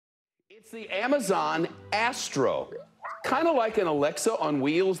It's the Amazon Astro. Kind of like an Alexa on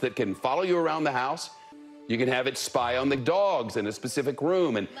wheels that can follow you around the house. You can have it spy on the dogs in a specific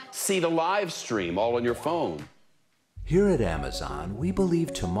room and see the live stream all on your phone. Here at Amazon, we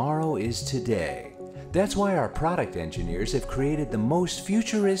believe tomorrow is today. That's why our product engineers have created the most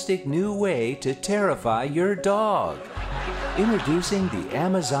futuristic new way to terrify your dog. Introducing the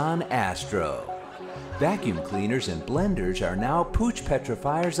Amazon Astro. Vacuum cleaners and blenders are now pooch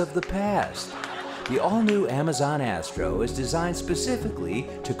petrifiers of the past. The all-new Amazon Astro is designed specifically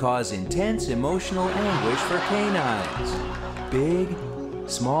to cause intense emotional anguish for canines. Big,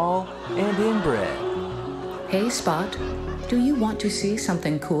 small, and inbred. Hey Spot, do you want to see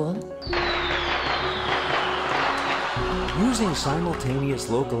something cool? Using simultaneous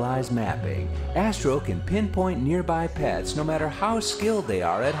localized mapping, Astro can pinpoint nearby pets no matter how skilled they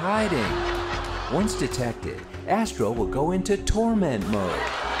are at hiding. Once detected, Astro will go into torment mode,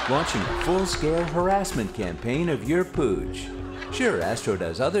 launching a full-scale harassment campaign of your pooch. Sure, Astro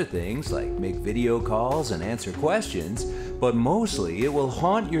does other things like make video calls and answer questions, but mostly it will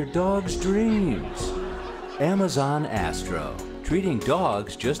haunt your dog's dreams. Amazon Astro, treating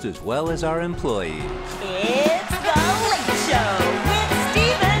dogs just as well as our employees. It's the Late Show.